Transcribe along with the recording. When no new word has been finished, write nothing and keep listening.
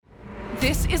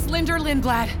This is Linder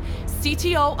Lindblad,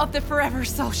 CTO of the Forever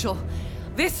Social.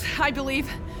 This, I believe,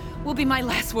 will be my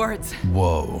last words.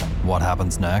 Whoa, what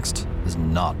happens next is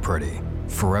not pretty.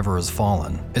 Forever Has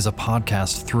Fallen is a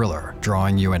podcast thriller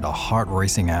drawing you into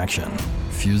heart-racing action,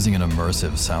 fusing an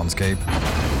immersive soundscape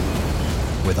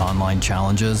with online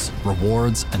challenges,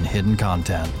 rewards, and hidden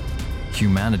content.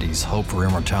 Humanity's hope for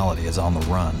immortality is on the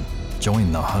run.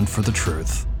 Join the hunt for the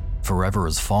truth.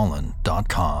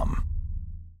 ForeverHasFallen.com.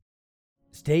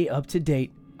 Stay up to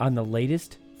date on the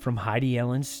latest from Heidi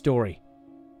Allen's story.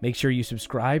 Make sure you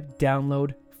subscribe,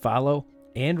 download, follow,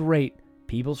 and rate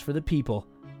Peoples for the People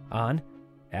on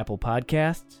Apple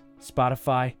Podcasts,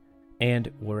 Spotify,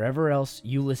 and wherever else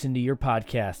you listen to your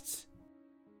podcasts.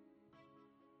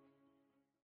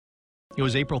 It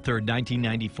was April 3rd,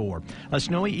 1994, a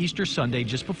snowy Easter Sunday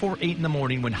just before 8 in the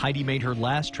morning when Heidi made her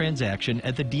last transaction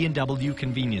at the D&W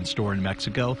convenience store in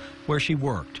Mexico where she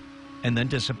worked, and then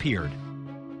disappeared.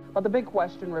 But the big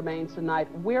question remains tonight,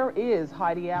 where is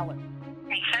Heidi Allen?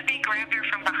 They said they grabbed her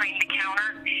from behind the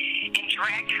counter and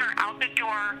dragged her out the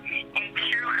door and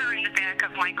threw her in the back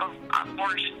of Michael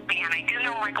Bohr's van. I do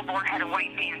know Michael Bohr had a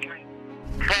white van during.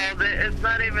 Well, it's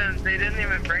not even, they didn't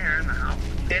even bring her in the house.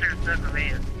 They had her in the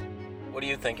van. What do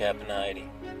you think happened to Heidi?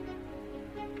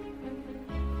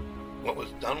 What was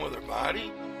done with her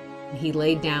body? He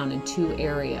laid down in 2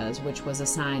 areas, which was a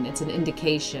sign, it's an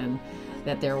indication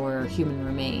that there were human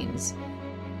remains.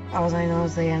 All I know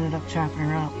is they ended up chopping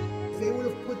her up. If they would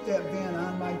have put that van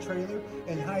on my trailer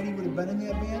and Heidi would have been in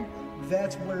that van,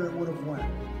 that's where it would have went.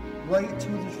 Right to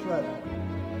the shredder.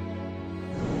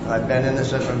 I've been in this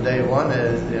from day one.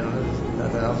 There's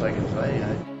nothing else I can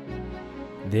say.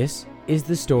 This is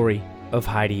the story of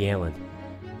Heidi Allen.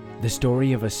 The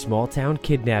story of a small-town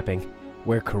kidnapping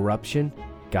where corruption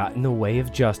got in the way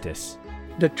of justice.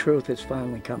 The truth is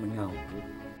finally coming out.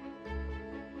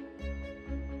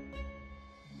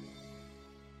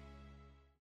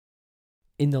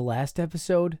 In the last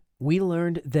episode, we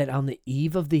learned that on the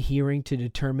eve of the hearing to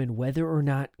determine whether or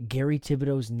not Gary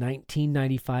Thibodeau's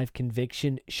 1995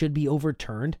 conviction should be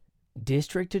overturned,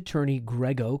 District Attorney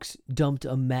Greg Oakes dumped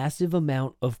a massive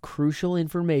amount of crucial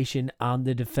information on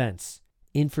the defense.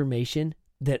 Information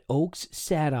that Oakes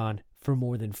sat on for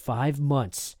more than 5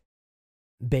 months.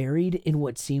 Buried in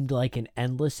what seemed like an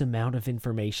endless amount of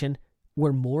information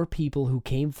were more people who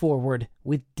came forward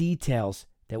with details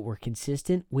that were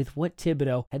consistent with what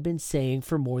Thibodeau had been saying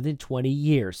for more than 20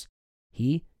 years.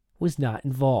 He was not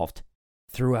involved.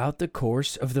 Throughout the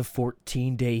course of the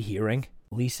 14-day hearing,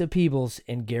 Lisa Peebles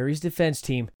and Gary's defense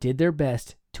team did their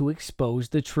best to expose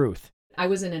the truth. I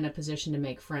wasn't in a position to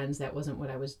make friends. That wasn't what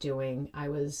I was doing. I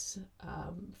was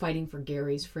fighting for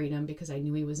Gary's freedom because I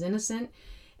knew he was innocent,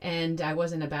 and I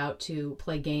wasn't about to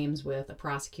play games with a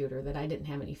prosecutor that I didn't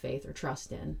have any faith or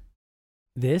trust in.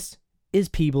 This is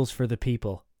Peebles for the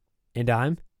People, and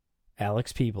I'm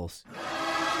Alex Peebles.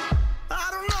 I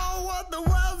don't know what the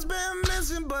world's been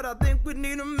missing, but I think we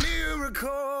need a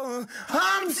miracle.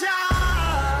 I'm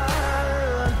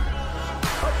tired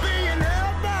of being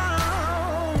held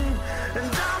down,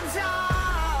 and I'm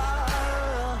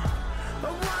tired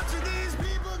of watching these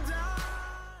people die.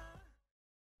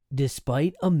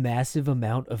 Despite a massive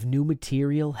amount of new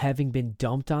material having been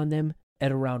dumped on them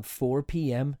at around 4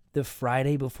 p.m. the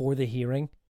Friday before the hearing,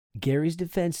 Gary's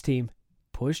defense team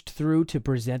pushed through to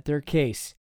present their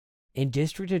case, and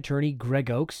District Attorney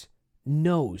Greg Oakes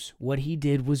knows what he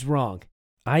did was wrong.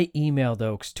 I emailed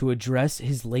Oakes to address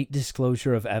his late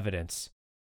disclosure of evidence.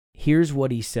 Here's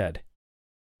what he said.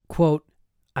 Quote,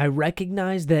 I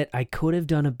recognize that I could have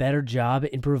done a better job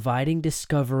in providing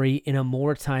discovery in a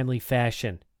more timely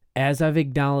fashion, as I've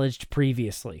acknowledged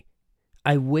previously.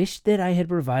 I wish that I had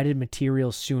provided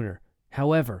material sooner.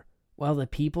 However, while the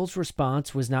people's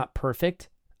response was not perfect,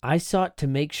 I sought to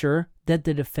make sure that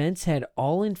the defense had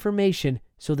all information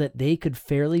so that they could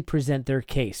fairly present their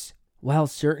case. While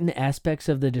certain aspects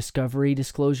of the discovery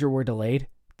disclosure were delayed,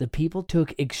 the people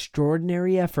took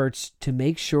extraordinary efforts to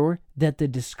make sure that the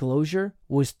disclosure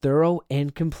was thorough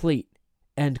and complete.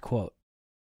 End quote.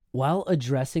 While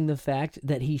addressing the fact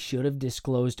that he should have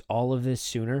disclosed all of this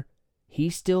sooner, he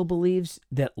still believes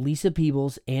that Lisa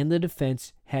Peebles and the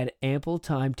defense had ample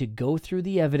time to go through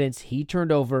the evidence he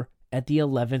turned over at the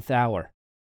 11th hour.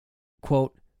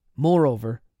 Quote,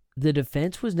 moreover, the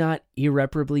defense was not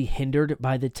irreparably hindered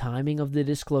by the timing of the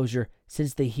disclosure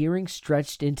since the hearing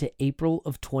stretched into April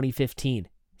of 2015.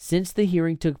 Since the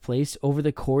hearing took place over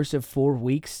the course of 4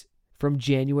 weeks, from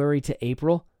January to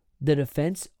April, the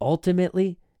defense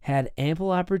ultimately had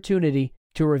ample opportunity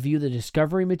to review the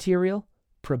discovery material,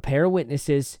 prepare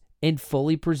witnesses, and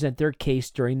fully present their case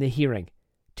during the hearing.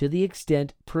 to the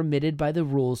extent permitted by the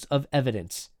rules of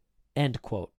evidence." End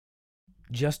quote.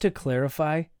 Just to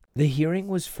clarify, the hearing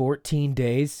was 14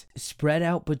 days, spread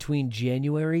out between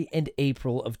January and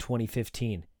April of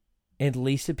 2015. And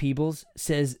Lisa Peebles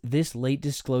says this late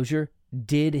disclosure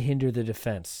did hinder the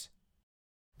defense.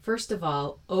 First of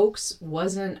all, Oakes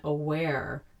wasn't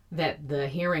aware that the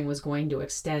hearing was going to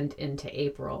extend into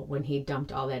April when he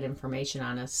dumped all that information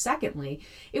on us. Secondly,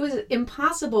 it was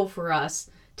impossible for us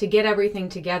to get everything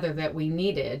together that we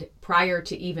needed prior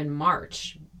to even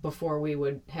March before we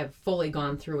would have fully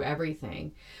gone through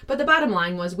everything. But the bottom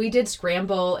line was we did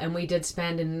scramble and we did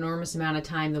spend an enormous amount of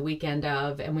time the weekend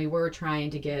of, and we were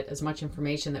trying to get as much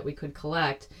information that we could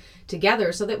collect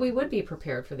together so that we would be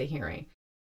prepared for the hearing.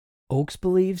 Oakes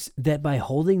believes that by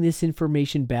holding this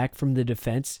information back from the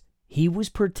defense, he was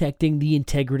protecting the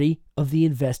integrity of the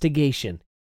investigation.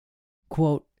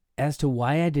 Quote, "As to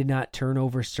why I did not turn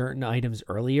over certain items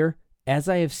earlier, as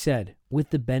I have said,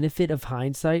 with the benefit of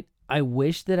hindsight, I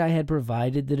wish that I had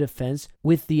provided the defense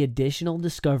with the additional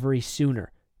discovery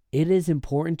sooner. It is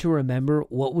important to remember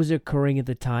what was occurring at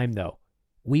the time, though.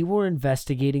 We were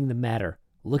investigating the matter,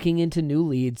 looking into new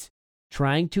leads,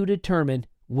 trying to determine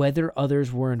whether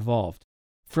others were involved.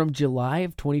 From July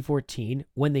of 2014,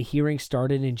 when the hearing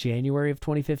started in January of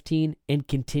 2015, and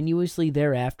continuously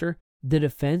thereafter, the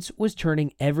defense was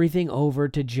turning everything over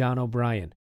to John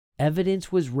O'Brien.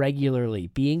 Evidence was regularly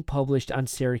being published on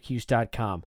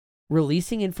Syracuse.com.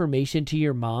 Releasing information to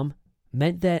your mom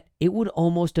meant that it would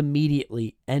almost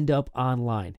immediately end up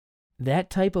online. That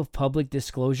type of public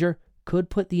disclosure could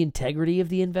put the integrity of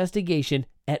the investigation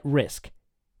at risk."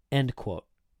 End quote.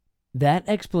 That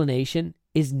explanation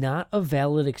is not a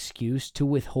valid excuse to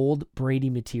withhold Brady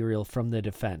material from the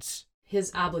defense.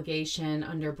 His obligation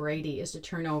under Brady is to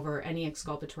turn over any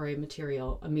exculpatory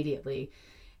material immediately.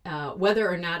 Whether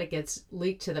or not it gets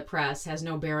leaked to the press has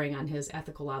no bearing on his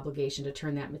ethical obligation to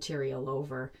turn that material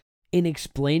over. In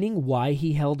explaining why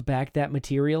he held back that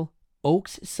material,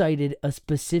 Oakes cited a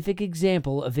specific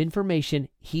example of information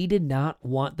he did not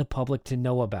want the public to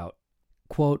know about.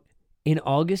 Quote, "In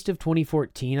August of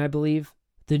 2014, I believe,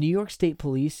 the New York State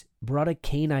Police brought a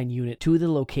canine unit to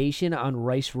the location on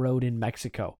Rice Road in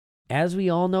Mexico. As we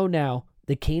all know now,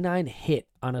 the canine hit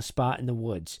on a spot in the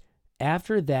woods.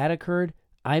 After that occurred,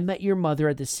 I met your mother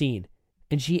at the scene,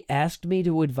 and she asked me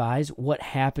to advise what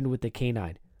happened with the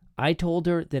canine. I told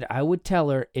her that I would tell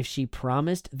her if she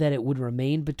promised that it would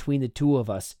remain between the two of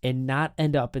us and not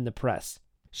end up in the press.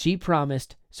 She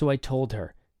promised, so I told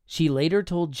her. She later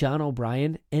told John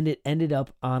O'Brien, and it ended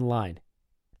up online.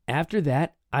 After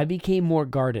that, I became more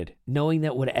guarded, knowing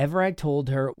that whatever I told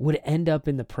her would end up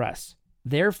in the press.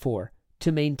 Therefore,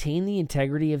 to maintain the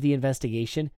integrity of the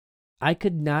investigation, I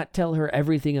could not tell her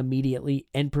everything immediately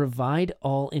and provide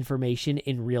all information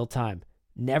in real time.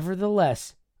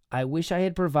 Nevertheless, I wish I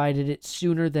had provided it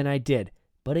sooner than I did,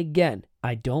 but again,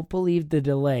 I don't believe the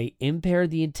delay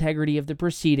impaired the integrity of the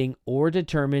proceeding or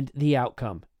determined the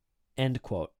outcome." End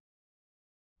quote.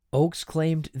 Oakes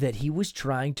claimed that he was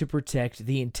trying to protect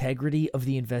the integrity of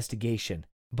the investigation,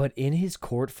 but in his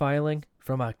court filing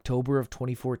from October of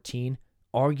 2014,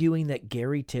 arguing that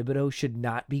Gary Thibodeau should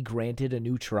not be granted a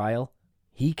new trial,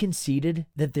 he conceded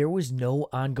that there was no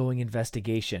ongoing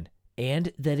investigation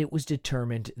and that it was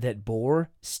determined that Bohr,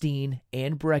 Steen,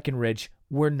 and Breckenridge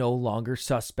were no longer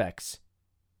suspects.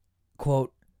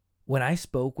 Quote, "When I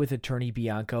spoke with Attorney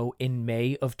Bianco in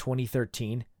May of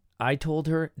 2013, I told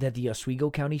her that the Oswego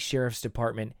County Sheriff's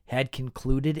Department had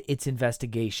concluded its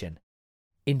investigation.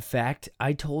 In fact,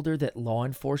 I told her that law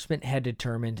enforcement had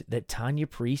determined that Tanya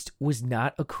Priest was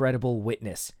not a credible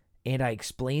witness, and I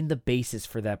explained the basis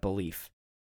for that belief.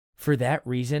 For that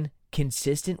reason,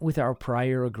 consistent with our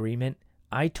prior agreement,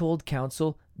 I told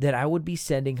counsel that I would be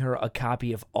sending her a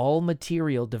copy of all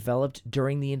material developed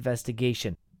during the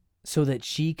investigation so that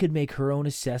she could make her own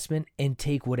assessment and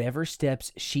take whatever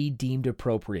steps she deemed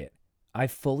appropriate. I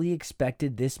fully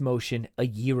expected this motion a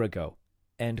year ago."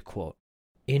 End quote.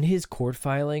 In his court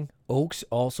filing, Oakes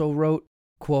also wrote,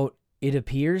 quote, "It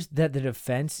appears that the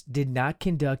defense did not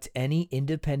conduct any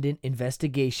independent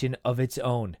investigation of its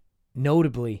own.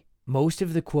 Notably, most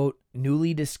of the, quote,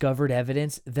 newly discovered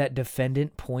evidence that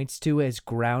defendant points to as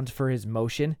ground for his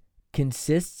motion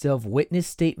consists of witness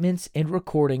statements and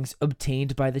recordings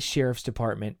obtained by the Sheriff's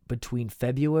Department between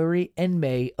February and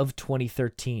May of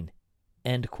 2013.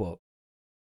 End quote.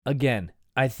 Again,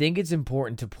 I think it's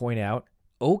important to point out,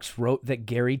 Oakes wrote that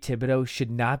Gary Thibodeau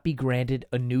should not be granted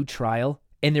a new trial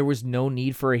and there was no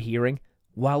need for a hearing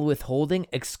while withholding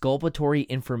exculpatory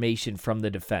information from the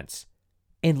defense.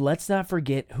 And let's not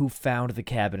forget who found the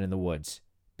cabin in the woods,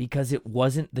 because it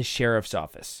wasn't the sheriff's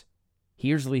office.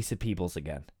 Here's Lisa Peebles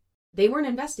again. They weren't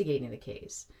investigating the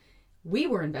case. We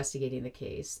were investigating the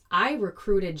case. I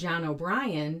recruited John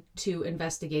O'Brien to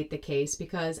investigate the case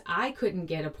because I couldn't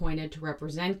get appointed to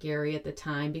represent Gary at the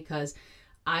time because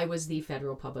I was the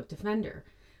federal public defender.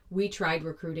 We tried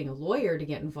recruiting a lawyer to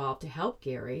get involved to help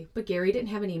Gary, but Gary didn't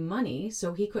have any money,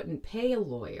 so he couldn't pay a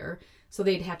lawyer, so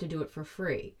they'd have to do it for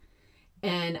free.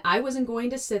 And I wasn't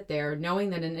going to sit there knowing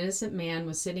that an innocent man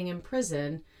was sitting in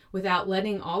prison without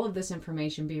letting all of this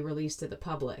information be released to the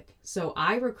public. So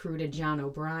I recruited John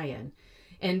O'Brien.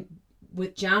 And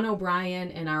with John O'Brien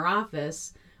in our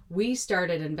office, we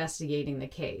started investigating the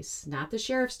case, not the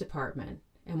sheriff's department.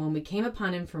 And when we came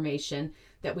upon information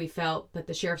that we felt that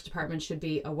the sheriff's department should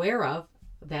be aware of,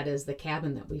 that is the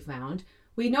cabin that we found,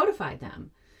 we notified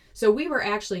them. So we were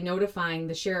actually notifying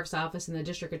the sheriff's office and the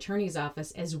district attorney's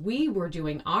office as we were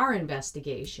doing our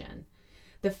investigation.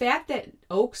 The fact that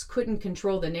Oakes couldn't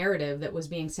control the narrative that was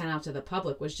being sent out to the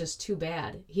public was just too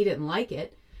bad. He didn't like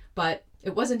it, but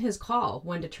it wasn't his call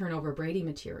when to turn over Brady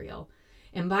material.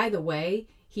 And by the way,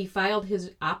 he filed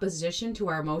his opposition to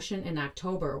our motion in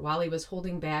October while he was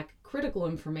holding back critical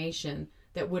information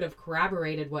that would have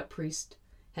corroborated what Priest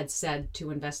had said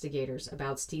to investigators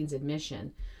about Steen's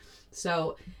admission.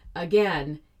 So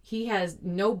again, he has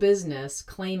no business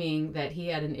claiming that he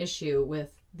had an issue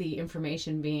with the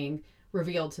information being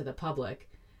revealed to the public,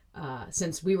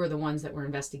 since we were the ones that were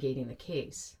investigating the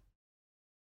case.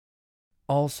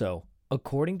 Also,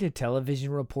 according to television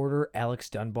reporter Alex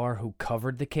Dunbar, who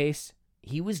covered the case,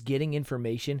 he was getting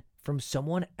information from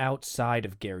someone outside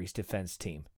of Gary's defense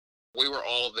team. We were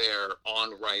all there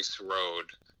on Rice Road,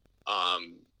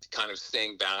 kind of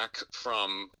staying back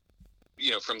from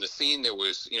the scene. There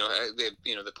was,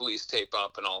 the police tape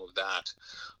up and all of that.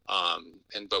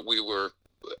 But we were,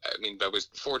 I was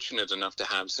fortunate enough to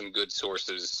have some good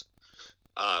sources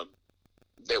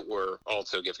that were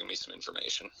also giving me some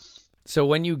information. So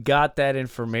when you got that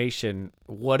information,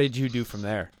 what did you do from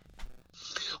there?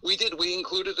 We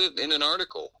included it in an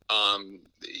article.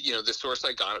 The source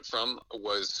I got it from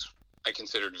was, I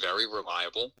considered, very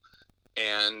reliable,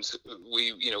 and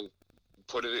we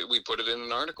put it in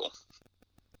an article.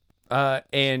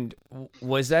 And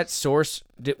was that source,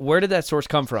 where did that source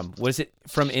come from? Was it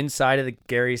from inside of the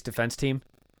Gary's defense team?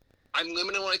 I'm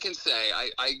limited in what I can say.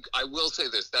 I will say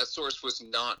this, that source was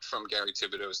not from Gary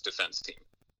Thibodeau's defense team.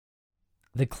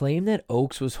 The claim that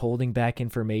Oakes was holding back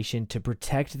information to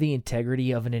protect the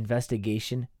integrity of an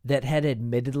investigation that had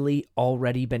admittedly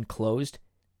already been closed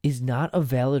is not a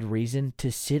valid reason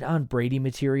to sit on Brady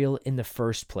material in the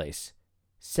first place.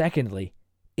 Secondly,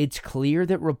 it's clear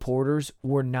that reporters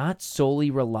were not solely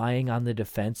relying on the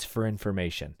defense for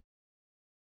information.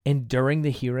 And during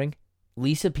the hearing,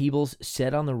 Lisa Peebles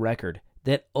said on the record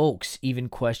that Oakes even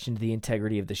questioned the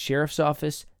integrity of the sheriff's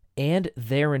office and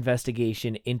their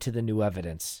investigation into the new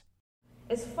evidence.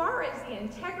 As far as the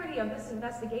integrity of this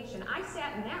investigation, I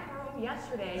sat in that room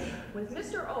yesterday with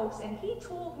Mr. Oakes, and he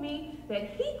told me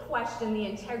that he questioned the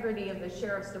integrity of the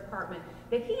sheriff's department,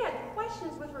 that he had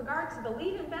questions with regard to the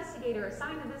lead investigator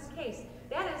assigned to this case.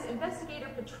 That is Investigator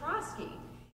Petrosky.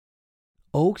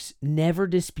 Oakes never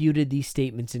disputed these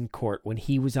statements in court when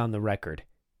he was on the record,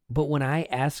 but when I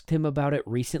asked him about it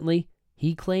recently,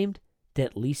 he claimed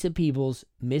that Lisa Peebles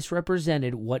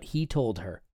misrepresented what he told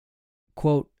her.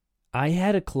 Quote, "I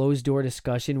had a closed-door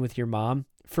discussion with your mom,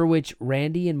 for which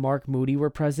Randy and Mark Moody were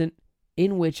present,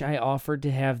 in which I offered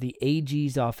to have the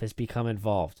AG's office become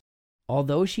involved.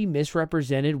 Although she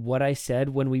misrepresented what I said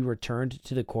when we returned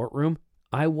to the courtroom,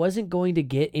 I wasn't going to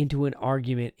get into an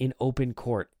argument in open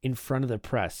court in front of the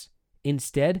press.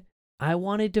 Instead, I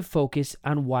wanted to focus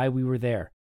on why we were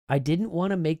there. I didn't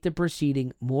want to make the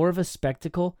proceeding more of a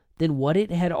spectacle than what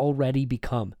it had already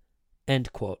become."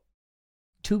 End quote.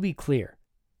 To be clear,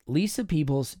 Lisa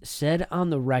Peebles said on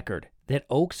the record that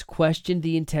Oakes questioned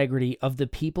the integrity of the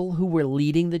people who were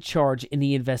leading the charge in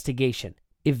the investigation.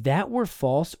 If that were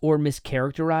false or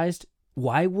mischaracterized,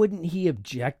 why wouldn't he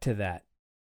object to that?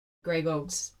 Greg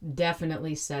Oakes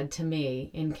definitely said to me,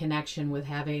 in connection with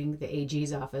having the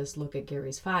AG's office look at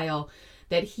Gary's file,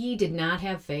 that he did not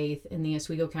have faith in the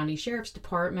Oswego County Sheriff's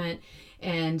Department,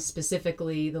 and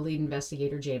specifically the lead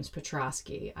investigator, James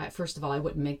Petrosky. First of all, I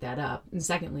wouldn't make that up. And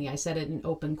secondly, I said it in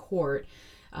open court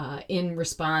in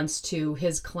response to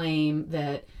his claim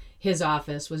that his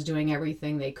office was doing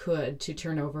everything they could to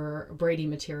turn over Brady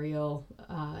material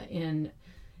in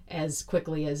as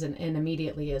quickly as and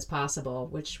immediately as possible,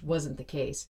 which wasn't the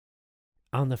case.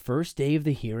 On the first day of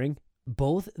the hearing,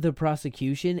 both the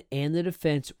prosecution and the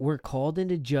defense were called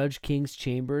into Judge King's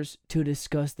chambers to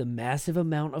discuss the massive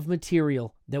amount of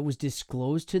material that was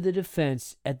disclosed to the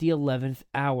defense at the 11th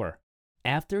hour.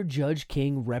 After Judge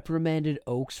King reprimanded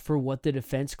Oakes for what the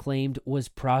defense claimed was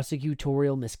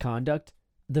prosecutorial misconduct,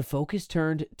 the focus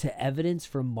turned to evidence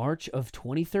from March of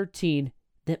 2013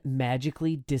 that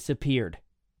magically disappeared.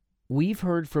 We've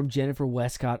heard from Jennifer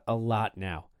Westcott a lot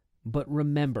now, but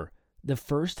remember, the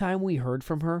first time we heard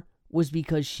from her was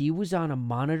because she was on a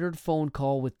monitored phone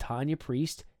call with Tanya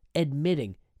Priest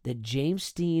admitting that James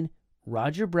Steen,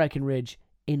 Roger Breckenridge,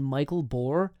 and Michael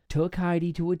Bohr took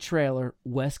Heidi to a trailer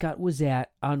Westcott was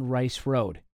at on Rice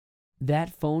Road.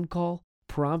 That phone call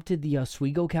prompted the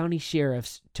Oswego County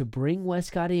Sheriffs to bring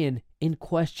Westcott in and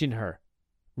question her.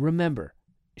 Remember,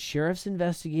 Sheriff's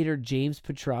investigator James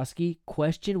Petrosky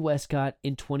questioned Westcott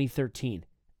in 2013,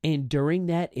 and during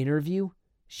that interview,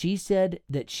 she said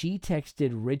that she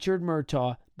texted Richard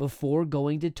Murtaugh before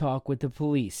going to talk with the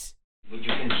police. Would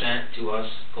you consent to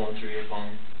us going through your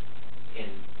phone? And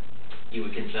you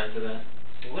would consent to that?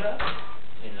 Do what?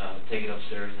 And take it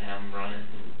upstairs and have them run it?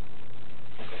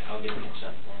 Okay, I'll give you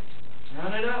consent form.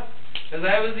 Run it up. Because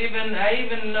I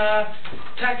even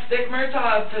texted Dick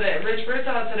Murtaugh today, Rich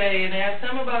Murtaugh today, and asked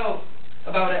him about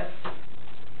it.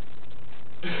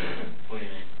 What do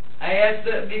you mean? I asked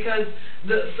it because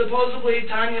supposedly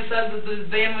Tanya said that the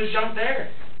van was junked there.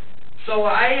 So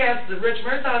I asked Rich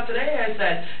Murtaugh today, I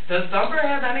said, does Thumper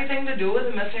have anything to do with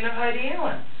the missing of Heidi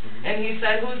Allen? Mm-hmm. And he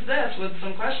said, who's this? With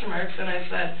some question marks. And I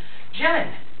said,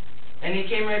 Jen. And he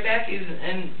came right back.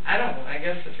 And I don't know. I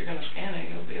guess if you're going to scan it,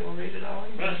 you'll be able to read it all.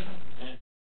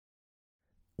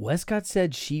 Westcott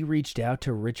said she reached out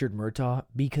to Richard Murtaugh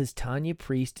because Tanya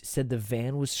Priest said the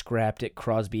van was scrapped at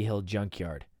Crosby Hill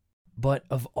Junkyard. But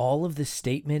of all of the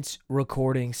statements,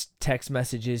 recordings, text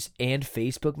messages, and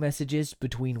Facebook messages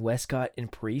between Westcott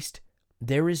and Priest,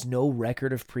 there is no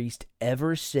record of Priest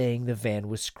ever saying the van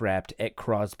was scrapped at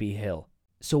Crosby Hill.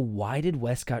 So why did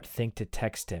Westcott think to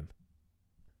text him?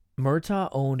 Murtaugh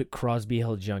owned Crosby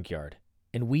Hill Junkyard,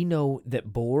 and we know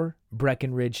that Bohr,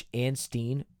 Breckenridge, and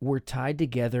Steen were tied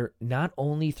together not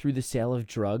only through the sale of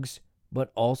drugs,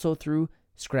 but also through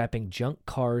scrapping junk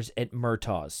cars at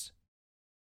Murtaugh's.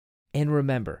 And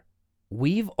remember,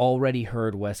 we've already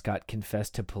heard Westcott confess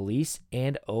to police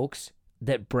and Oakes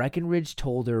that Breckenridge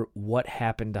told her what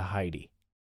happened to Heidi.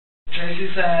 Tracy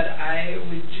said,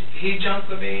 he junked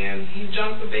the van.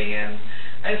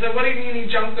 I said, what do you mean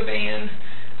he junked the van?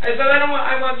 I said,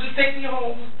 I want just take me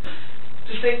home.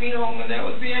 Just take me home. And that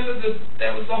was the end of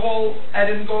I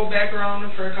didn't go back around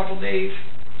him for a couple days.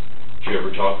 Did you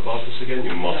ever talk about this again?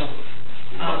 You must have.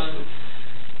 You must have.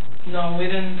 No, we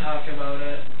didn't talk about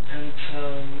it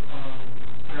until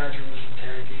Roger was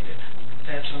interrogated.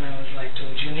 That's when I was like,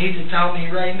 dude, you need to tell me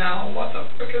right now what the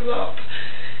fuck is up.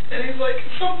 And he's like,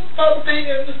 something about being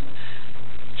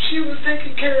she was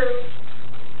taken care of.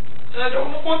 And I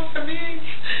don't know what that means.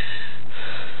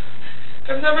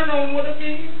 I've never known what it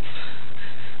means.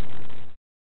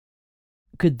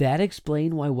 Could that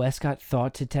explain why Westcott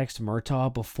thought to text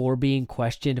Murtaugh before being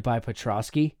questioned by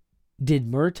Petrosky? Did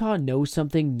Murtaugh know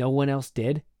something no one else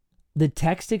did? The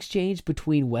text exchange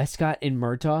between Westcott and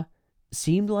Murtaugh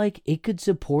seemed like it could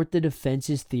support the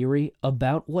defense's theory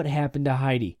about what happened to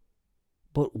Heidi.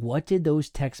 But what did those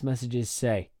text messages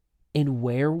say? And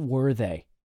where were they?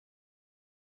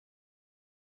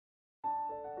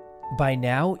 By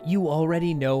now, you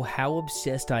already know how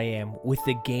obsessed I am with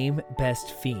the game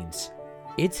Best Fiends.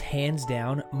 It's hands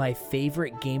down my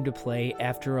favorite game to play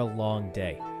after a long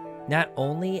day. Not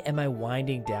only am I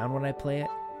winding down when I play it,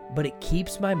 but it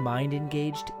keeps my mind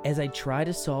engaged as I try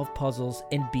to solve puzzles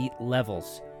and beat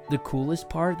levels. The coolest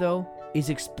part, though, is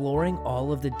exploring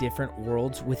all of the different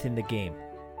worlds within the game.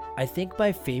 I think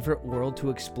my favorite world to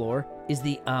explore is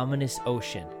the Ominous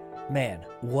Ocean. Man,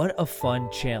 what a fun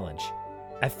challenge.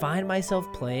 I find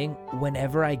myself playing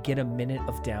whenever I get a minute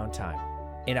of downtime,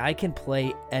 and I can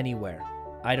play anywhere.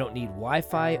 I don't need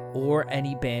Wi-Fi or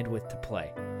any bandwidth to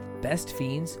play. Best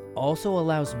Fiends also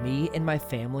allows me and my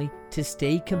family to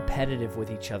stay competitive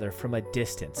with each other from a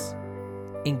distance.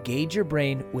 Engage your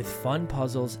brain with fun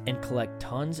puzzles and collect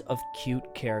tons of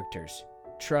cute characters.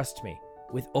 Trust me,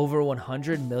 with over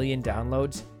 100 million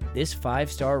downloads, this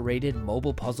 5-star rated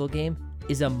mobile puzzle game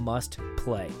is a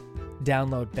must-play.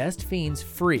 Download Best Fiends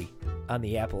free on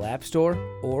the Apple App Store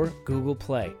or Google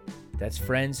Play. That's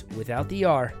friends without the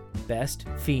R, Best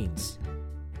Fiends.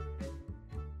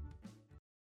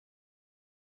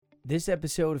 This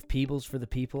episode of Peebles for the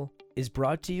People is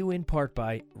brought to you in part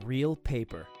by Real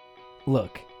Paper.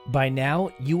 Look, by now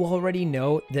you already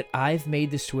know that I've made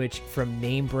the switch from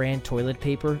name brand toilet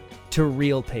paper to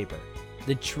Real Paper,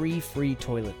 the tree-free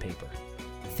toilet paper.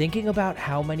 Thinking about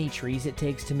how many trees it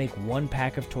takes to make one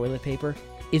pack of toilet paper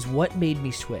is what made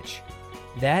me switch.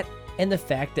 That, and the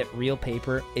fact that Real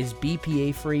Paper is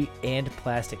BPA-free and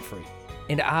plastic-free.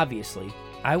 And obviously,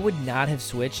 I would not have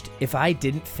switched if I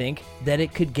didn't think that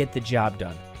it could get the job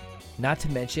done. Not to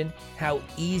mention how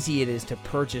easy it is to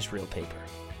purchase Real Paper.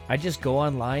 I just go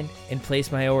online and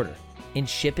place my order, and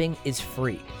shipping is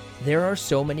free. There are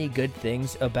so many good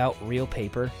things about Real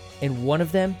Paper, and one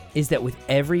of them is that with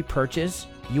every purchase,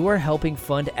 you are helping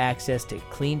fund access to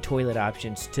clean toilet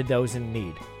options to those in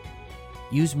need.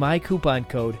 Use my coupon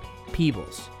code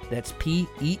PEEBLES, that's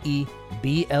PEEBLES,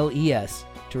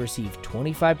 to receive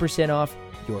 25% off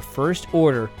your first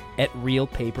order at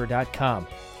realpaper.com.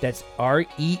 That's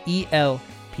REELPAPER,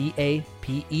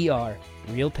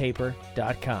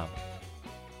 realpaper.com.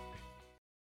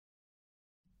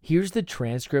 Here's the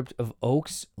transcript of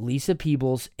Oakes, Lisa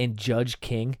Peebles, and Judge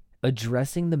King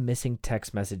addressing the missing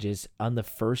text messages on the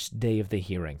first day of the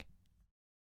hearing.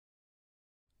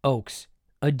 Oakes,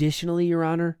 additionally, Your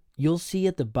Honor, you'll see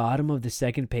at the bottom of the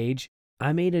second page,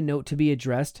 I made a note to be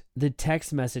addressed the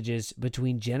text messages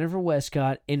between Jennifer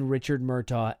Westcott and Richard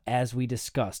Murtaugh as we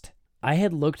discussed. I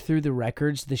had looked through the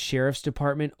records the Sheriff's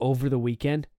Department over the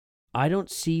weekend. I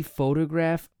don't see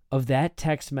photograph of that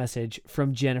text message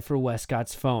from Jennifer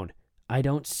Westcott's phone. I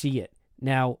don't see it.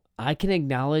 Now, I can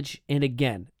acknowledge, and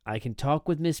again, I can talk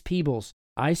with Miss Peebles.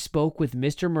 I spoke with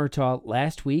Mr. Murtaugh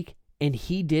last week, and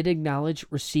he did acknowledge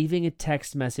receiving a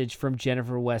text message from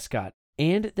Jennifer Westcott,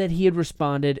 and that he had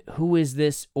responded, "Who is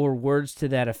this?" or words to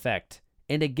that effect.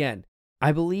 And again,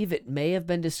 I believe it may have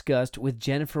been discussed with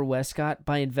Jennifer Westcott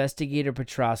by Investigator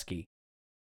Petrosky.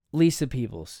 Lisa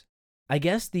Peebles, I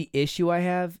guess the issue I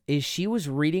have is she was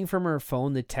reading from her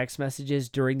phone the text messages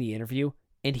during the interview,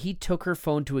 and he took her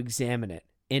phone to examine it,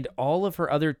 and all of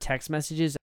her other text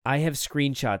messages I have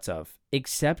screenshots of,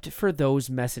 except for those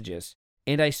messages.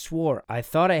 And I swore I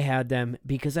thought I had them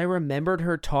because I remembered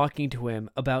her talking to him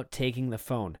about taking the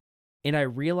phone, and I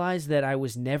realized that I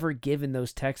was never given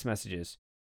those text messages.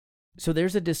 So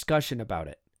there's a discussion about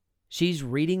it. She's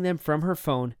reading them from her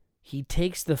phone, he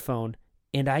takes the phone,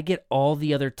 and I get all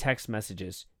the other text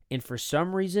messages, and for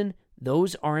some reason,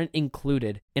 those aren't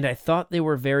included, and I thought they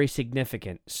were very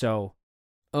significant, so...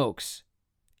 Oakes.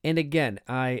 And again,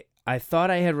 I thought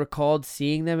I had recalled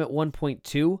seeing them at one point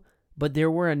too, but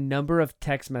there were a number of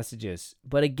text messages.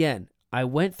 But again, I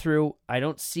went through, I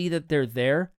don't see that they're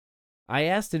there. I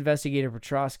asked Investigator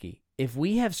Petrosky, if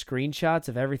we have screenshots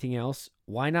of everything else,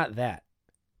 why not that?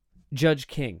 Judge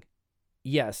King,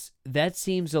 yes, that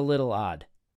seems a little odd.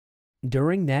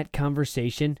 During that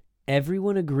conversation,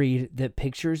 everyone agreed that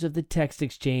pictures of the text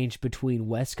exchange between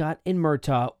Westcott and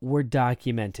Murtaugh were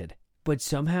documented. But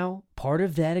somehow, part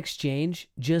of that exchange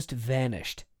just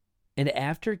vanished. And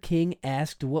after King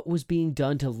asked what was being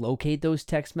done to locate those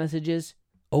text messages,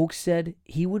 Oakes said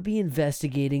he would be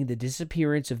investigating the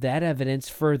disappearance of that evidence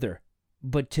further.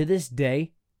 But to this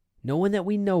day, no one that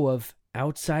we know of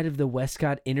outside of the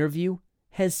Westcott interview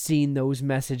has seen those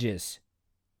messages.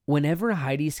 Whenever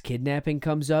Heidi's kidnapping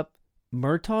comes up,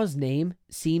 Murtaugh's name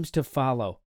seems to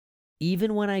follow.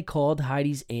 Even when I called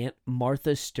Heidi's aunt,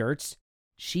 Martha Sturtz,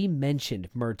 she mentioned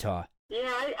Murtaugh.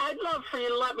 Yeah, I'd love for you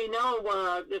to let me know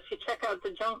if you check out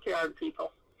the junkyard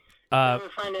people. Never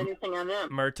find anything on them.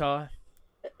 Murtaugh?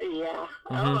 Yeah.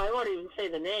 Mm-hmm. Oh, I won't even say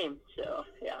the name, so,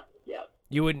 yeah.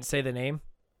 You wouldn't say the name?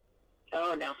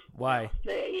 Oh, no. Why?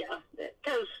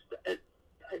 Because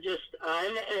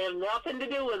I have nothing to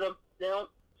do with them. No.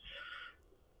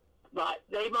 But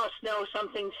they must know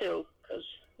something, too, because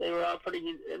they were all pretty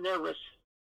nervous.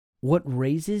 What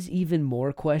raises even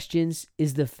more questions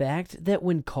is the fact that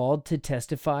when called to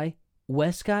testify,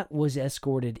 Westcott was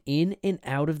escorted in and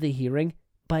out of the hearing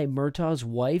by Murtaugh's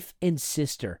wife and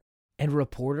sister, and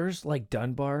reporters like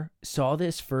Dunbar saw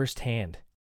this firsthand.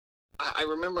 I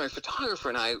remember my photographer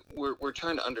and I were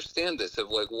trying to understand this, of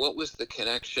like, what was the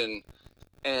connection,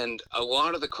 and a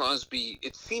lot of the Crosby,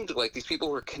 it seemed like these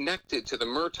people were connected to the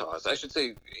Murtaughs. I should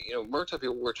say, Murtaugh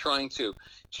people were trying to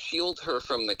shield her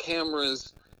from the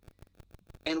cameras.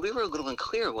 And we were a little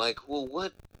unclear, like, well,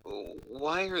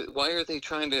 why are they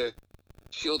trying to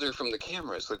shield her from the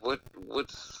cameras? Like,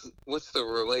 what's the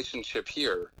relationship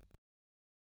here?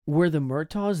 Were the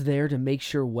Murtaughs there to make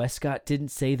sure Westcott didn't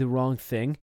say the wrong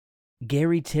thing?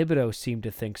 Gary Thibodeau seemed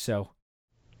to think so.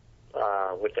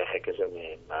 What the heck is her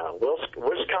name?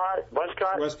 Westcott?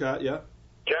 Westcott, yeah.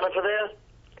 Jennifer there?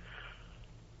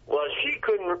 Well, she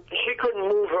couldn't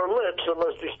move her lips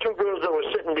unless these two girls that were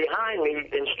sitting behind me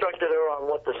instructed her on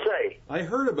what to say. I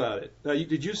heard about it.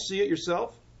 Did you see it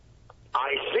yourself?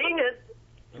 I seen it.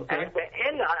 Okay.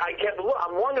 And I kept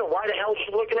I'm wondering why the hell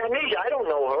she's looking at me. I don't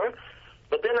know her.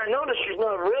 But then I noticed she's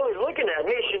not really looking at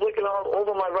me. She's looking all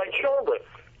over my right shoulder.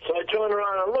 So I turn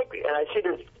around and look, and I see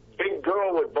this big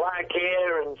girl with black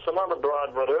hair and some other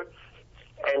broad with her,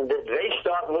 and they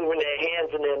start moving their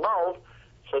hands in their mouth.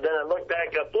 So then I look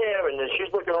back up there, and then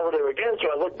she's looking over there again, so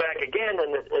I look back again,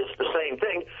 and it's the same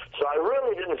thing. So I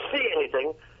really didn't see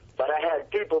anything, but I had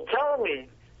people telling me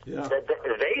that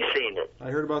they seen it. I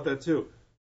heard about that too.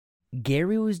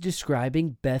 Gary was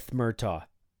describing Beth Murtaugh,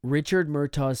 Richard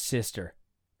Murtaugh's sister.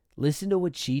 Listen to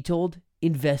what she told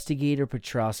investigator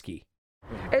Petrosky.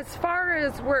 As far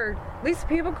as where these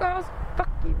people goes, fuck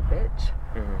you, bitch.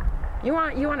 Mm-hmm. You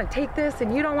want to take this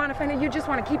and you don't want to find it. You just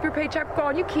want to keep your paycheck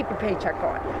going. You keep your paycheck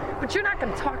going, but you're not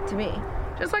going to talk to me.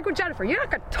 Just like with Jennifer, you're not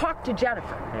going to talk to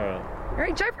Jennifer. All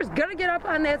right, Jennifer's going to get up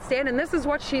on that stand, and this is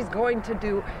what she's going to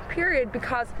do. Period.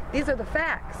 Because these are the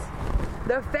facts.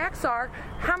 The facts are,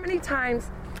 how many times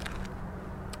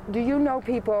do you know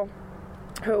people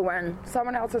who, when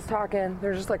someone else is talking,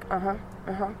 they're just like, I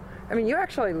mean, you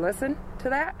actually listen to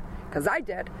that? Because I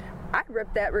did. I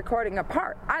ripped that recording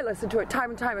apart. I listened to it time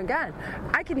and time again.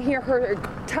 I can hear her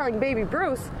telling baby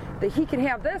Bruce that he can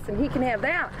have this and he can have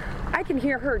that. I can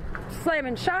hear her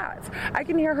slamming shots. I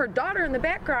can hear her daughter in the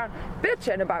background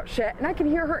bitching about shit, and I can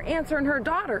hear her answering her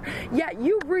daughter. Yet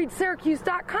you read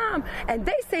Syracuse.com, and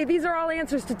they say these are all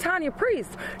answers to Tanya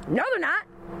Priest. No, they're not.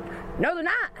 No, they're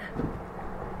not.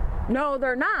 No,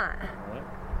 they're not.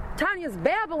 Tanya's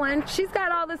babbling. She's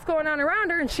got all this going on around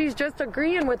her, and she's just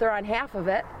agreeing with her on half of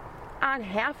it. On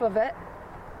half of it.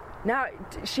 Now,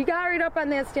 she got right up on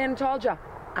that stand and told you,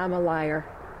 I'm a liar.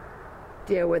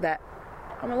 Deal with it.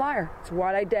 I'm a liar. It's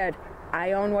what I did.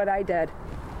 I own what I did.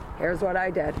 Here's what I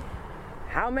did.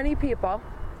 How many people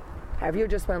have you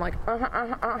just been like,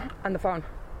 on the phone,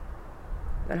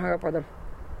 then hung up with them?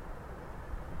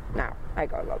 Now, I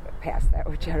go a little bit past that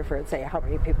with Jennifer and say, how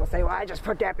many people say, well, I just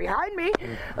put that behind me.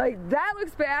 Like, that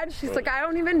looks bad. She's like, I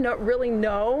don't even really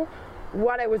know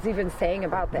what I was even saying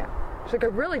about that. She's like, I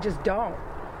really just don't.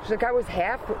 She's like, I was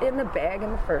half in the bag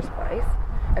in the first place.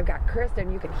 I've got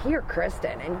Kristen. You can hear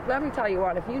Kristen. And let me tell you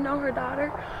what, if you know her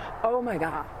daughter, oh my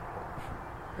God.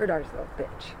 Her daughter's a little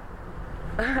bitch.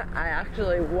 I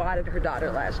actually wadded her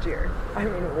daughter last year. I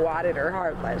mean, wadded her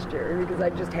hard last year because I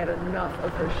just had enough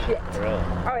of her shit. Really?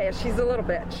 Oh yeah, she's a little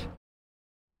bitch.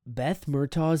 Beth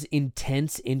Murtaugh's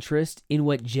intense interest in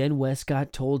what Jen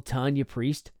Westcott told Tanya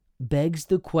Priest begs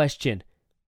the question,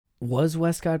 was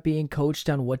Westcott being coached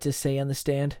on what to say on the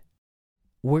stand?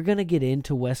 We're going to get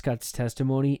into Westcott's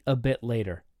testimony a bit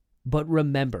later, but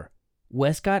remember,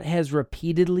 Westcott has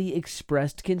repeatedly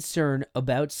expressed concern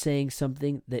about saying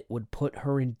something that would put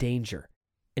her in danger,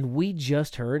 and we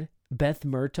just heard Beth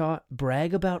Murtaugh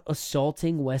brag about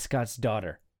assaulting Westcott's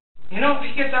daughter. You know, if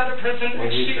he gets out of prison,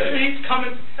 he's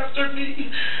coming after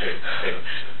me. Hey,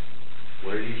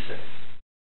 what did he say?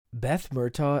 Beth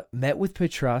Murtaugh met with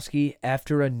Petrosky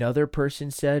after another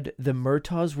person said the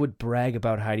Murtaughs would brag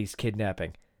about Heidi's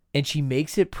kidnapping, and she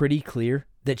makes it pretty clear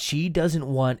that she doesn't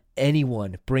want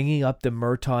anyone bringing up the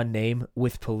Murtaugh name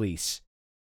with police.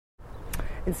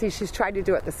 And see, she's tried to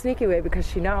do it the sneaky way because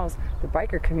she knows the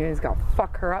biker community's going to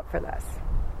fuck her up for this.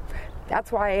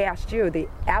 That's why I asked you the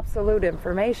absolute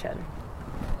information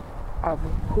of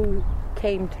who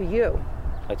came to you.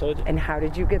 I told you. And how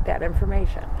did you get that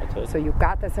information? I told you. So you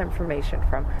got this information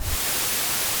from, and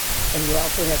you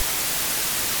also have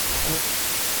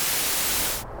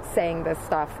saying this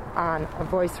stuff on a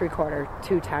voice recorder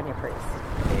to Tanya Priest.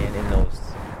 And in those,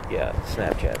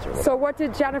 Snapchats or whatever. So what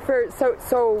did Jennifer,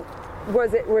 so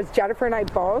was Jennifer and I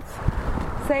both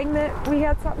saying that we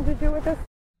had something to do with this?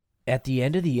 At the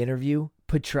end of the interview,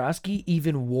 Petrosky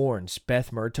even warns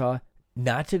Beth Murtaugh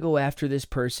not to go after this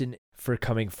person for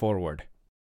coming forward.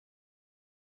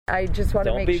 I just want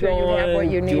to make sure you have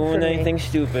what you need from me. Don't be doing anything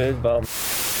stupid, but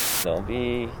don't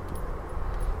be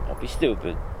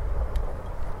stupid.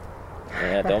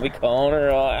 Yeah, don't be calling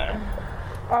her.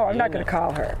 Oh, I'm not going to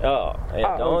call her. Oh,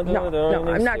 yeah, don't do it. No,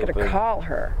 I'm not going to call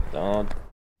her. Don't.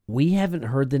 We haven't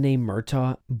heard the name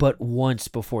Murtaugh but once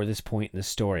before this point in the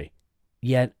story.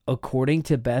 Yet, according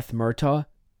to Beth Murtaugh,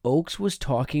 Oakes was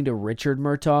talking to Richard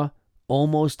Murtaugh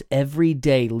almost every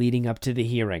day leading up to the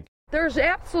hearing. There's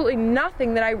absolutely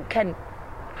nothing that I can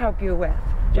help you with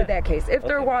that case. If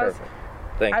there was,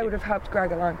 I would have helped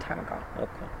Greg a long time ago.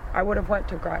 Okay. I would have went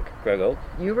to Greg. Greg Oakes?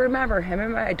 You remember him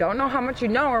and I don't know how much you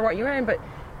know or what you mean, but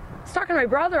he's talking to my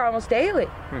brother almost daily.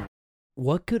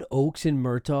 What could Oakes and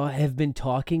Murtaugh have been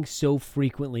talking so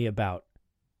frequently about?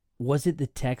 Was it the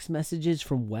text messages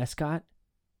from Westcott?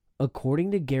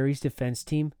 According to Gary's defense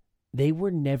team, they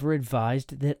were never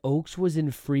advised that Oakes was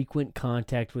in frequent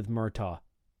contact with Murtaugh,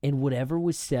 and whatever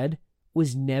was said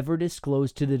was never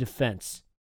disclosed to the defense.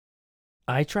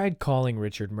 I tried calling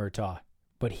Richard Murtaugh,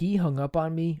 but he hung up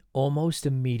on me almost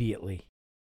immediately.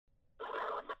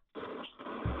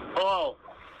 Hello.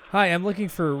 Hi, I'm looking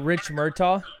for Rich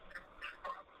Murtaugh.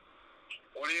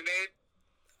 What do you need?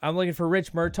 I'm looking for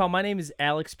Rich Murtaugh. My name is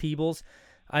Alex Peebles.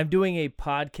 I'm doing a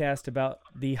podcast about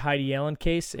the Heidi Allen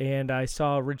case, and I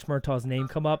saw Rich Murtaugh's name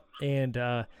come up and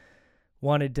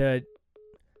wanted to...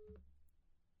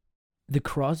 The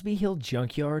Crosby Hill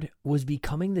Junkyard was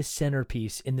becoming the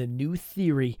centerpiece in the new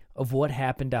theory of what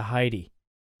happened to Heidi.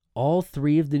 All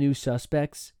three of the new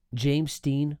suspects, James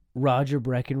Steen, Roger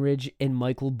Breckenridge, and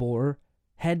Michael Bohrer,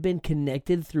 had been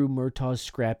connected through Murtaugh's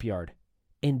scrapyard,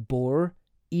 and Bohrer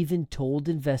even told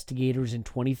investigators in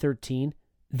 2013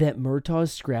 that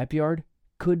Murtaugh's scrapyard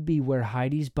could be where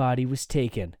Heidi's body was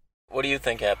taken. What do you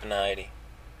think happened to Heidi?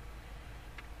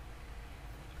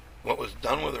 What was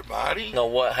done with her body? No,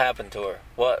 what happened to her?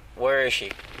 Where is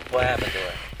she? What happened to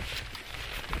her?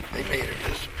 They made her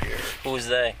disappear. Who's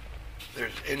they?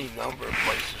 There's any number of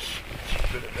places she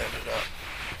could have ended up.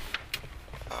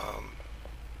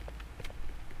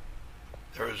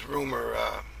 There was rumor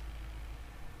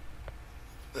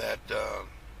that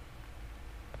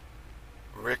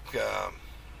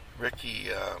Ricky,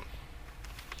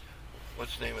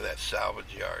 what's the name of that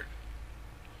salvage yard?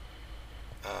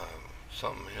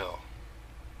 Something Hill.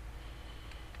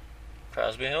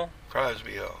 Crosby Hill?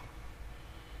 Crosby Hill.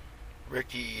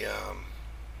 Ricky,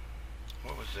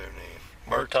 what was their name?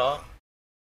 Murtaugh.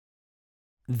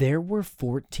 There were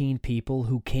 14 people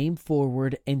who came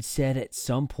forward and said at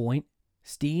some point,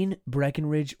 Steen,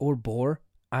 Breckenridge, or Bohrer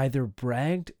either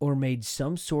bragged or made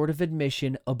some sort of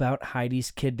admission about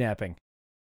Heidi's kidnapping.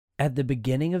 At the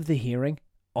beginning of the hearing,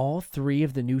 all three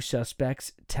of the new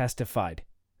suspects testified.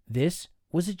 This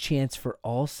was a chance for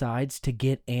all sides to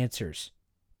get answers.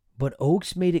 But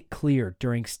Oakes made it clear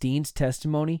during Steen's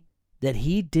testimony that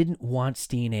he didn't want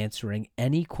Steen answering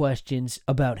any questions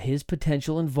about his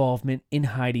potential involvement in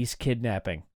Heidi's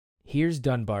kidnapping. Here's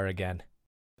Dunbar again.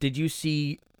 Did you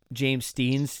see James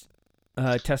Steen's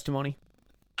testimony?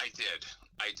 I did,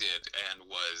 and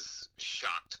was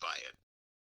shocked by it.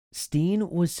 Steen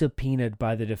was subpoenaed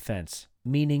by the defense,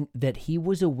 meaning that he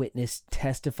was a witness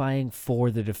testifying for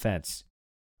the defense.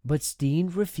 But Steen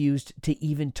refused to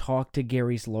even talk to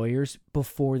Gary's lawyers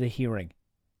before the hearing.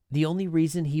 The only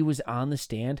reason he was on the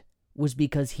stand was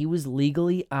because he was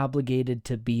legally obligated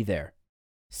to be there.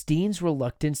 Steen's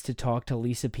reluctance to talk to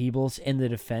Lisa Peebles and the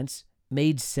defense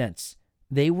made sense.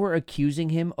 They were accusing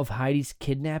him of Heidi's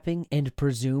kidnapping and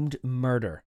presumed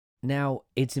murder. Now,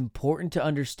 it's important to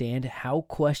understand how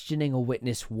questioning a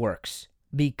witness works.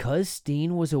 Because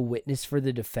Steen was a witness for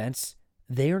the defense,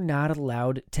 they are not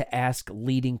allowed to ask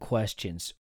leading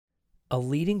questions. A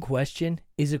leading question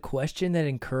is a question that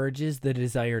encourages the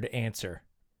desired answer.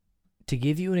 To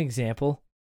give you an example,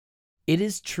 it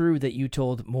is true that you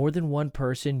told more than one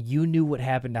person you knew what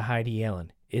happened to Heidi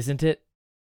Allen, isn't it?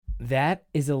 That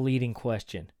is a leading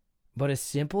question, but a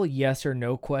simple yes or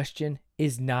no question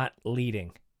is not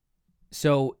leading.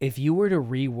 So if you were to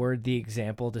reword the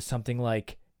example to something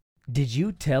like, did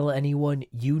you tell anyone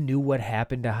you knew what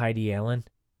happened to Heidi Allen?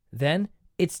 Then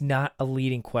it's not a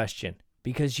leading question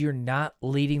because you're not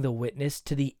leading the witness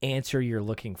to the answer you're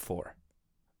looking for.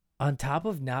 On top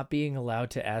of not being allowed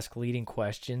to ask leading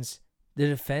questions, the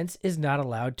defense is not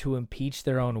allowed to impeach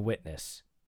their own witness,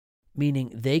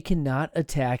 meaning they cannot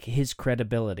attack his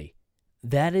credibility.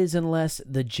 That is unless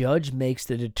the judge makes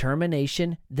the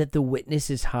determination that the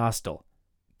witness is hostile.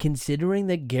 Considering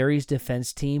that Gary's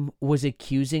defense team was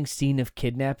accusing Steen of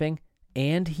kidnapping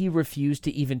and he refused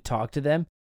to even talk to them,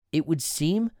 it would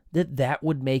seem that that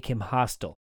would make him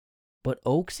hostile. But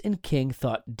Oakes and King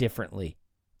thought differently.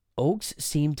 Oakes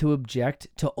seemed to object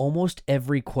to almost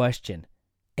every question,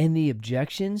 and the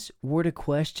objections were to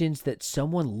questions that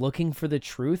someone looking for the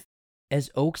truth, as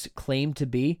Oakes claimed to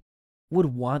be, would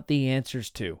want the answers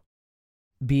to.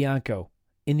 Bianco,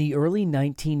 in the early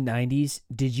 1990s,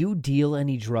 did you deal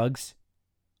any drugs?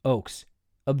 Oakes,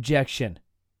 objection.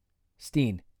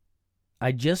 Steen,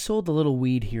 I just sold a little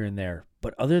weed here and there,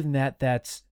 but other than that,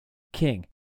 that's... King,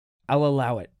 I'll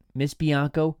allow it. Miss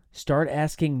Bianco, start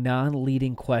asking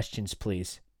non-leading questions,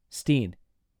 please. Steen,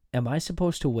 am I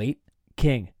supposed to wait?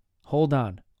 King, hold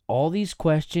on. All these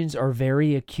questions are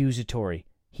very accusatory.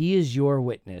 He is your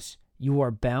witness. You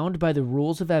are bound by the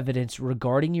rules of evidence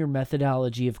regarding your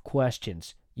methodology of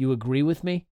questions. You agree with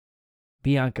me?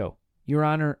 Bianco, Your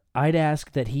Honor, I'd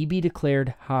ask that he be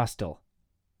declared hostile.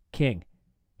 King,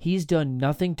 he's done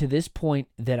nothing to this point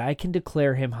that I can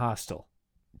declare him hostile.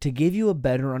 To give you a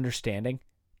better understanding,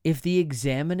 if the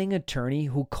examining attorney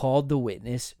who called the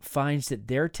witness finds that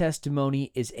their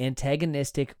testimony is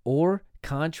antagonistic or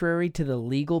contrary to the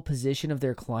legal position of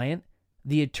their client,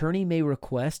 the attorney may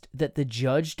request that the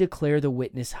judge declare the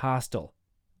witness hostile.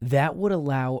 That would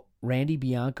allow Randy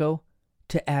Bianco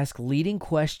to ask leading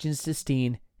questions to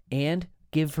Steen and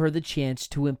give her the chance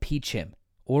to impeach him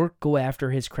or go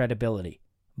after his credibility.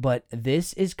 But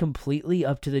this is completely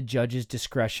up to the judge's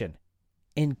discretion.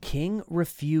 And King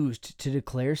refused to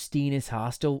declare Steen as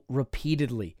hostile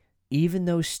repeatedly, even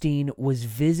though Steen was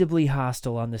visibly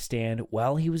hostile on the stand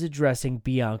while he was addressing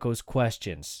Bianco's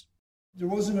questions. There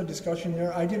wasn't a discussion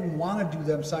there. I didn't want to do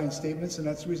them signed statements, and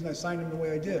that's the reason I signed them the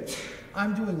way I did.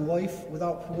 I'm doing life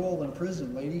without parole in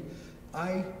prison, lady.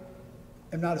 I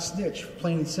am not a snitch,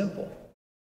 plain and simple.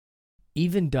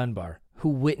 Even Dunbar, who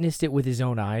witnessed it with his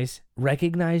own eyes,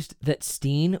 recognized that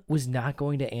Steen was not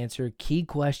going to answer key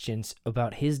questions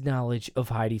about his knowledge of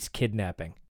Heidi's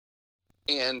kidnapping.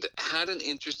 And had an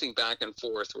interesting back and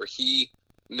forth where he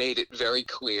made it very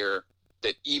clear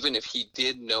that even if he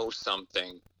did know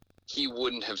something, he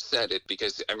wouldn't have said it,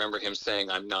 because I remember him saying,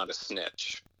 "I'm not a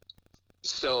snitch."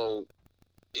 So,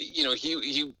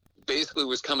 he basically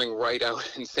was coming right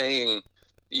out and saying,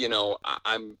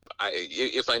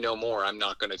 if I know more, I'm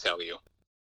not going to tell you.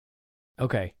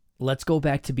 Okay, let's go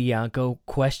back to Bianco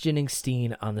questioning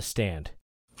Steen on the stand.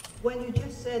 When you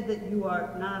just said that you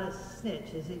are not a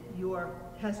snitch, is it your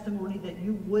testimony that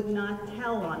you would not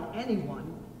tell on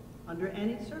anyone under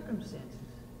any circumstances?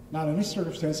 Not in any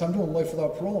circumstance. I'm doing life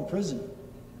without parole in prison.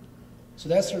 So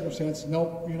that circumstance,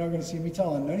 nope, you're not going to see me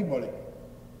telling anybody.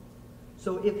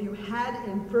 So if you had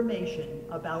information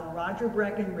about Roger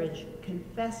Breckenridge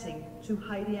confessing to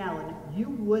Heidi Allen, you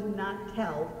would not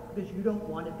tell because you don't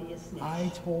want to be a snitch.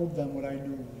 I told them what I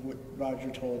knew, what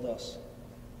Roger told us.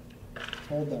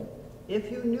 Told them.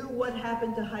 If you knew what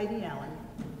happened to Heidi Allen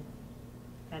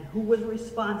and who was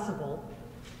responsible,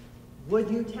 would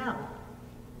you tell?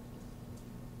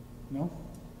 No.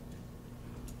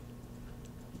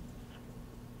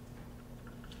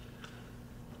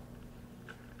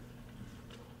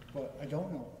 But I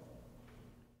don't know.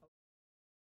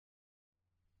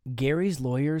 Gary's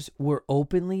lawyers were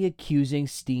openly accusing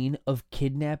Steen of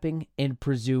kidnapping and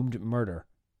presumed murder.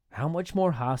 How much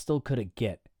more hostile could it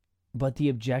get? But the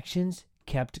objections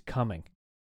kept coming.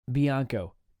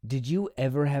 Bianco, did you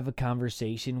ever have a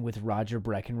conversation with Roger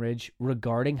Breckenridge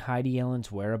regarding Heidi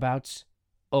Allen's whereabouts?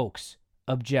 Oakes,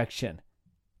 objection.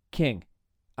 King,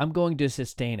 I'm going to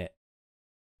sustain it.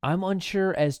 I'm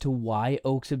unsure as to why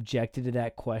Oakes objected to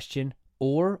that question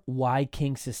or why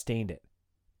King sustained it.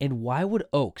 And why would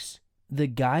Oakes, the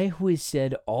guy who has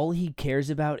said all he cares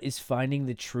about is finding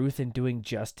the truth and doing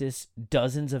justice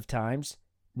dozens of times,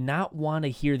 not want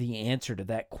to hear the answer to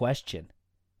that question?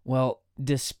 Well,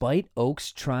 despite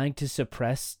Oakes trying to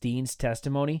suppress Steen's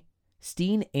testimony,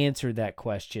 Steen answered that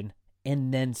question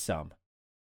and then some.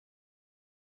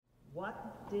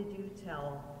 What did you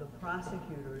tell the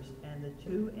prosecutors and the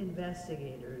two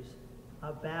investigators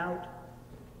about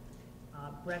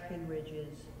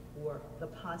Breckenridge's, or the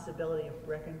possibility of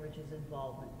Breckenridge's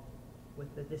involvement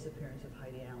with the disappearance of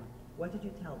Heidi Allen? What did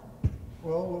you tell them?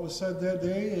 Well, what was said that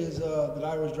day is that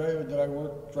I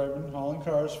worked driving, hauling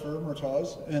cars for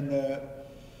Murtaugh, and that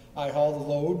I hauled the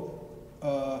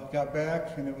load, got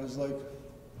back, and it was like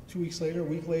 2 weeks later, a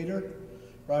week later,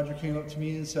 Roger came up to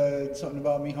me and said something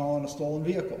about me hauling a stolen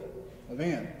vehicle, a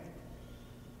van.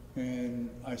 And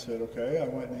I said, okay. I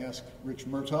went and asked Rich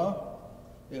Murtaugh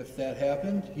if that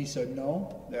happened. He said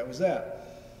no, that was that.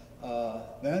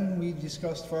 Then we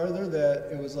discussed further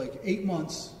that it was like 8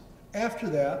 months after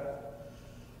that,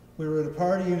 we were at a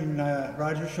party and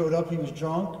Roger showed up, he was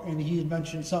drunk, and he had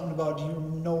mentioned something about, do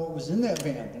you know what was in that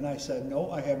van? And I said,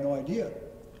 no, I have no idea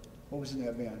what was in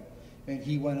that van. And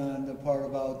he went on the part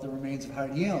about the remains of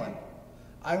Heidi Allen.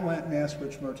 I went and asked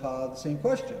Rich Murtaugh the same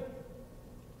question,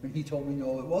 and he told me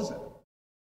no, it wasn't.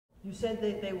 You said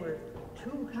that there were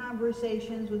 2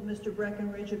 conversations with Mr.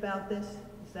 Breckenridge about this,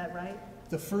 is that right?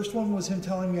 The first one was him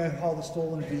telling me I hauled a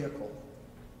stolen vehicle.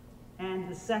 And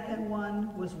the second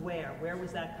one was where? Where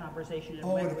was that conversation? And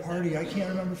oh, when at a was party. that? I can't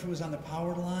remember if it was on the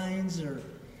power lines or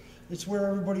it's where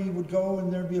everybody would go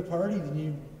and there'd be a party. Then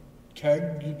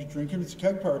you'd be drinking. It's a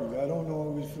keg party. I don't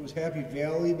know if it was Happy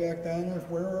Valley back then or if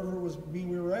wherever it was we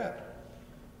were at.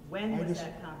 When was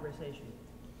that conversation?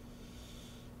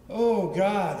 Oh,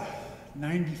 God.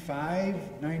 95,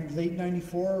 late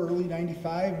 94, early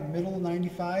 95, middle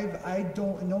 95. I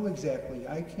don't know exactly.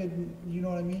 I could, you know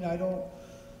what I mean? I don't.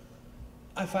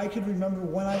 If I could remember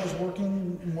when I was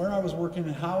working and where I was working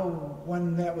and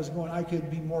when that was going, I could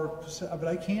be more, but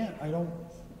I can't. I don't,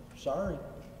 sorry.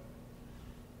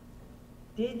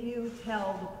 Did you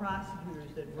tell the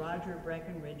prosecutors that Roger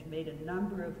Breckenridge made a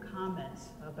number of comments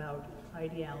about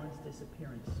Heidi Allen's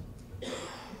disappearance?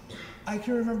 I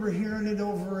can remember hearing it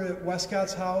over at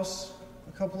Westcott's house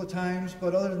a couple of times,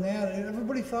 but other than that,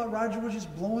 everybody thought Roger was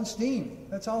just blowing steam.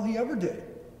 That's all he ever did.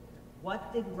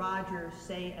 What did Roger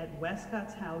say at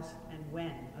Westcott's house and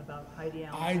when about Heidi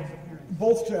Allen's disappearance?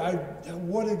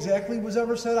 What exactly was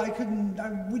ever said,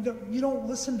 you don't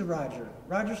listen to Roger.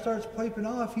 Roger starts piping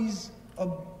off. He's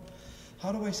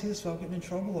how do I say this without getting in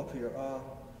trouble up here?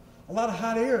 A lot of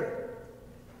hot air.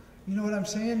 You know what I'm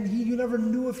saying? You never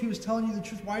knew if he was telling you the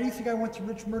truth. Why do you think I went to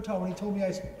Rich Murtaugh when he told me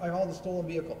I hauled a stolen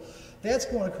vehicle? That's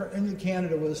going into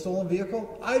Canada with a stolen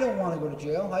vehicle. I don't want to go to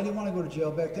jail. I didn't want to go to jail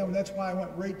back then. That's why I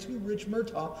went right to Rich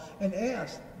Murtaugh and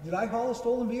asked, did I haul a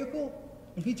stolen vehicle?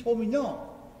 And he told me no.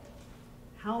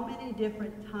 How many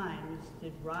different times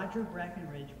did Roger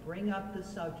Breckenridge bring up the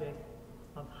subject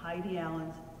of Heidi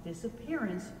Allen's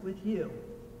disappearance with you?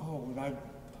 Oh,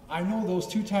 I know those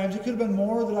 2 times. It could have been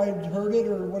more that I had heard it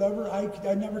or whatever.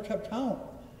 I never kept count.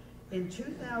 In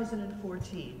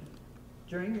 2014,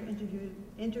 during your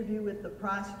interview with the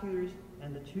prosecutors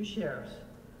and the 2 sheriffs,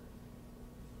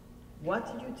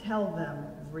 what did you tell them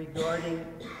regarding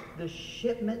the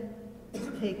shipment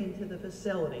taken to the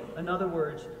facility? In other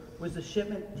words, was the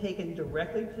shipment taken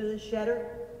directly to the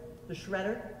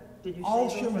shredder? Did you All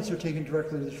say shipments are taken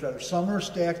directly to the shredder. Some are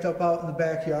stacked up out in the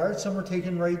backyard. Some are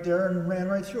taken right there and ran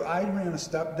right through. I ran a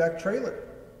step deck trailer.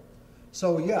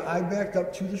 So yeah, I backed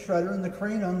up to the shredder and the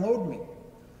crane unloaded me.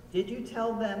 Did you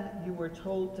tell them you were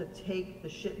told to take the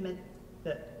shipment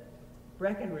that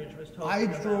Breckenridge was told I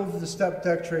about? drove the step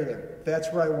deck trailer.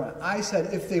 That's where I went. I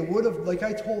said if they would have, like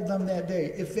I told them that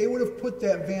day, if they would have put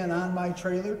that van on my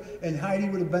trailer and Heidi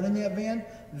would have been in that van,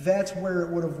 that's where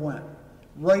it would have went.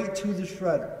 Right to the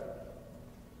shredder.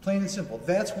 Plain and simple.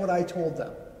 That's what I told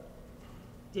them.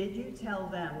 Did you tell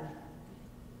them,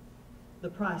 the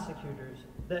prosecutors,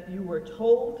 that you were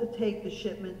told to take the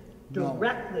shipment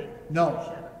directly to the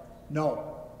shredder?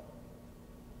 No.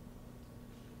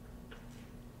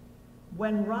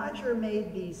 When Roger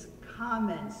made these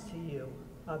comments to you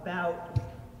about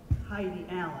Heidi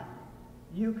Allen,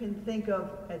 you can think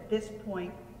of, at this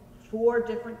point, 4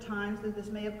 different times that this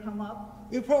may have come up?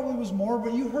 It probably was more,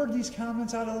 but you heard these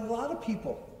comments out of a lot of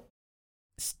people.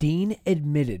 Steen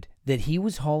admitted that he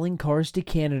was hauling cars to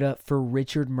Canada for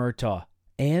Richard Murtaugh,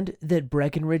 and that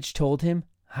Breckenridge told him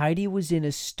Heidi was in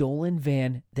a stolen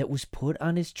van that was put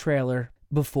on his trailer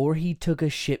before he took a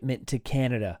shipment to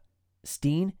Canada.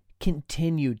 Steen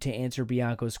continued to answer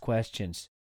Bianco's questions,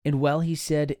 and while he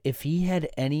said if he had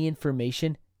any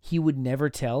information he would never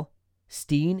tell,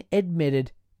 Steen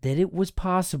admitted that it was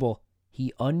possible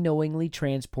he unknowingly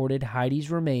transported Heidi's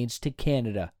remains to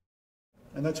Canada.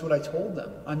 And that's what I told them.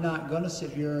 I'm not going to sit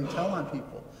here and tell on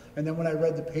people. And then when I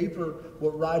read the paper,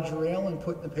 what Roger Allen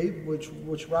put in the paper,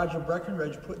 which Roger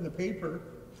Breckenridge put in the paper,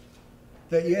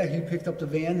 that yeah, he picked up the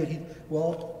van,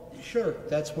 sure,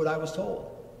 that's what I was told.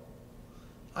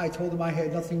 I told him I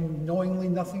had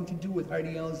nothing to do with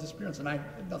Heidi Allen's disappearance, and I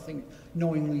had nothing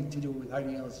knowingly to do with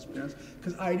Heidi Allen's disappearance,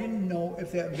 because I didn't know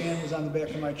if that van was on the back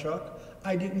of my truck.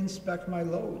 I didn't inspect my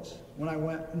loads when I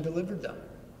went and delivered them.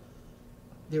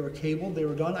 They were cabled, they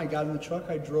were done, I got in the truck,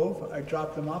 I drove, I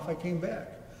dropped them off, I came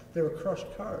back. They were crushed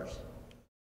cars.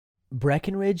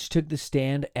 Breckenridge took the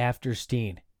stand after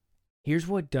Steen. Here's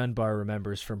what Dunbar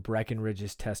remembers from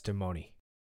Breckenridge's testimony.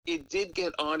 It did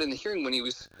get odd in the hearing when he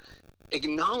was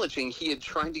acknowledging he had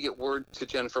tried to get word to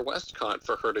Jennifer Westcott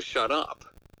for her to shut up.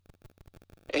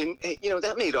 And,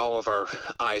 that made all of our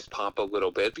eyes pop a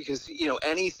little bit because,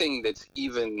 anything that's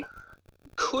even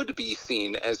could be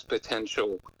seen as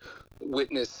potential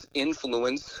witness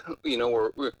influence,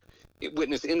 or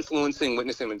witness influencing,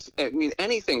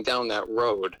 anything down that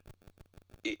road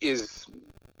is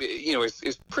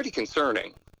pretty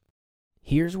concerning.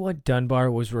 Here's what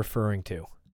Dunbar was referring to.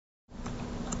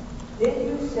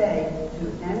 Did you say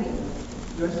to Emmy,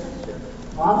 your sister,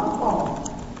 on the phone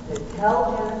to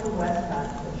tell Jennifer Westcott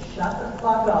to shut the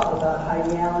fuck up about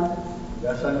Heidi Allen?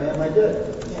 Yes, ma'am, I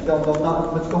did. She don't know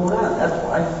nothing what's going on, that's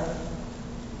why.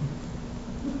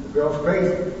 The girl's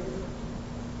crazy.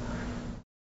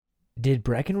 Did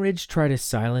Breckenridge try to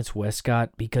silence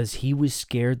Westcott because he was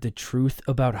scared the truth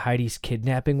about Heidi's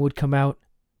kidnapping would come out?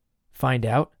 Find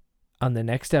out on the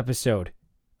next episode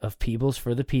of Peebles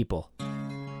for the People.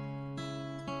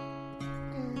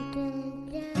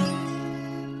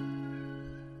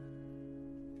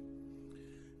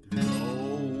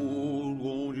 Lord,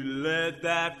 won't you let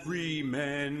that free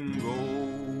man go?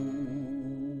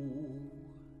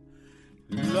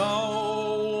 Lord,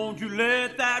 won't you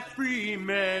let that free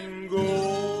man go?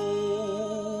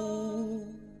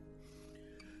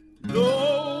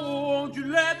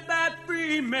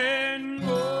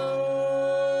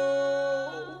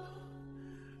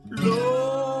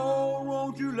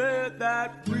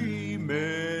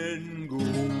 men go.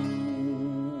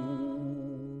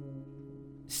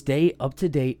 Stay up to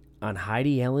date on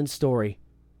Heidi Allen's story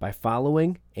by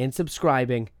following and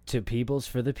subscribing to Peoples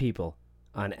for the People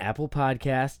on Apple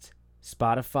Podcasts,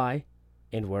 Spotify,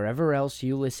 and wherever else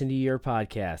you listen to your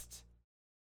podcasts.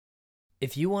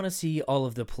 If you want to see all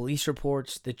of the police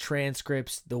reports, the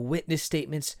transcripts, the witness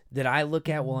statements that I look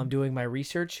at while I'm doing my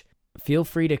research, feel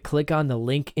free to click on the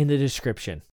link in the description.